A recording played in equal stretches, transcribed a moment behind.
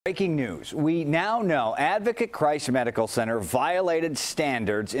Breaking news. We now know Advocate Christ Medical Center violated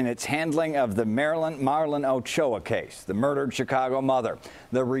standards in its handling of the Marlen Ochoa case, the murdered Chicago mother.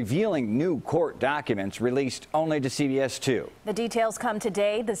 The revealing new court documents released only to CBS 2. The details come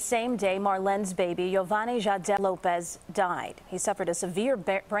today, the same day Marlen's baby, Giovanni Jadel Lopez, died. He suffered a severe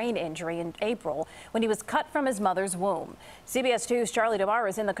brain injury in April when he was cut from his mother's womb. CBS 2's Charlie DeMar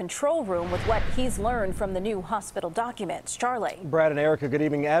is in the control room with what he's learned from the new hospital documents. Charlie. Brad and Erica, good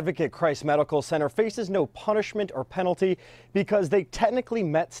evening. Advocate Christ Medical Center faces no punishment or penalty because they technically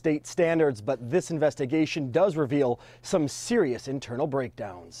met state standards, but this investigation does reveal some serious internal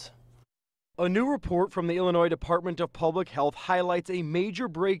breakdowns. A new report from the Illinois Department of Public Health highlights a major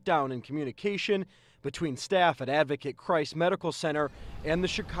breakdown in communication between staff at Advocate Christ Medical Center and the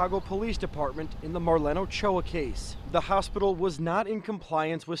Chicago Police Department in the Marlen Ochoa case. The hospital was not in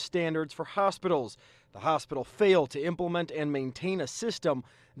compliance with standards for hospitals. The hospital failed to implement and maintain a system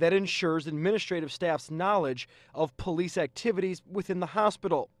that ensures administrative staff's knowledge of police activities within the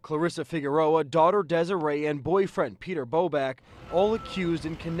hospital. Clarissa Figueroa, daughter Desiree, and boyfriend Peter Boback, all accused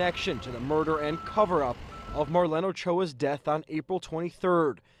in connection to the murder and cover-up of Marlen Ochoa's death on April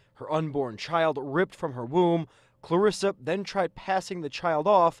 23rd. Her unborn child ripped from her womb. Clarissa then tried passing the child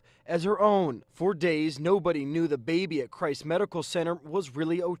off as her own. For days, nobody knew the baby at Christ Medical Center was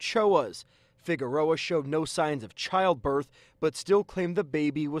really Ochoa's. Figueroa showed no signs of childbirth, but still claimed the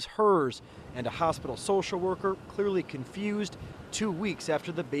baby was hers, and a hospital social worker clearly confused 2 weeks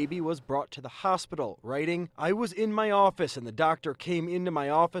after the baby was brought to the hospital, writing, "I was in my office and the doctor came into my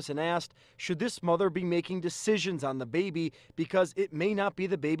office and asked, should this mother be making decisions on the baby because it may not be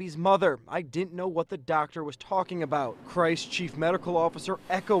the baby's mother. I didn't know what the doctor was talking about." Christ's chief medical officer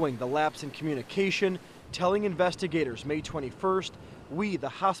echoing the lapse in communication, telling investigators May 21st, "We, the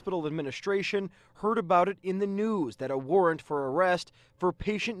hospital administration, heard about it in the news that a warrant for arrest for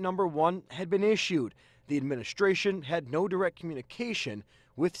patient number 1 had been issued. The administration had no direct communication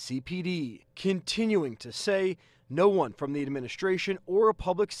with CPD." Continuing to say, no one from the administration or a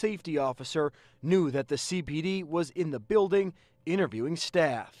public safety officer knew that the CPD was in the building interviewing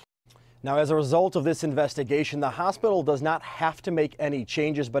staff. Now, as a result of this investigation, the hospital does not have to make any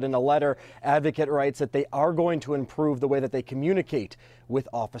changes, but in a letter, Advocate writes that they are going to improve the way that they communicate with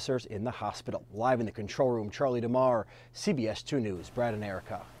officers in the hospital. Live in the control room, Charlie DeMar, CBS 2 News. Brad and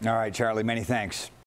Erica. All right, Charlie, many thanks.